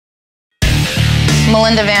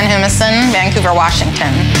Melinda VanHoomissen, Vancouver, Washington.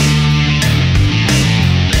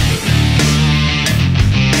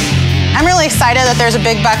 I'm really excited that there's a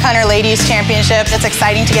big Buck Hunter Ladies Championship. It's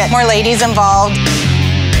exciting to get more ladies involved.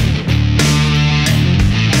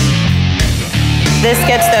 This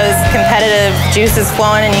gets those competitive juices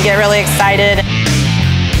flowing and you get really excited.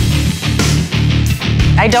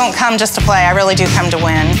 I don't come just to play, I really do come to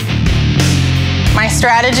win. My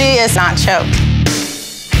strategy is not choke.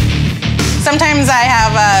 Sometimes I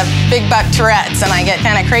have big buck Tourette's and I get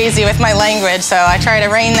kind of crazy with my language, so I try to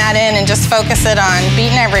rein that in and just focus it on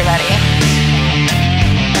beating everybody.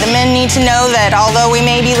 The men need to know that although we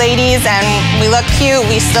may be ladies and we look cute,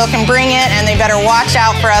 we still can bring it, and they better watch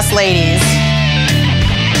out for us ladies.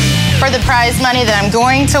 For the prize money that I'm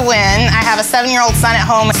going to win, I have a 7-year-old son at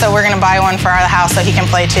home, so we're going to buy one for our house so he can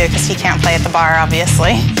play too, because he can't play at the bar,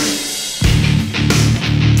 obviously.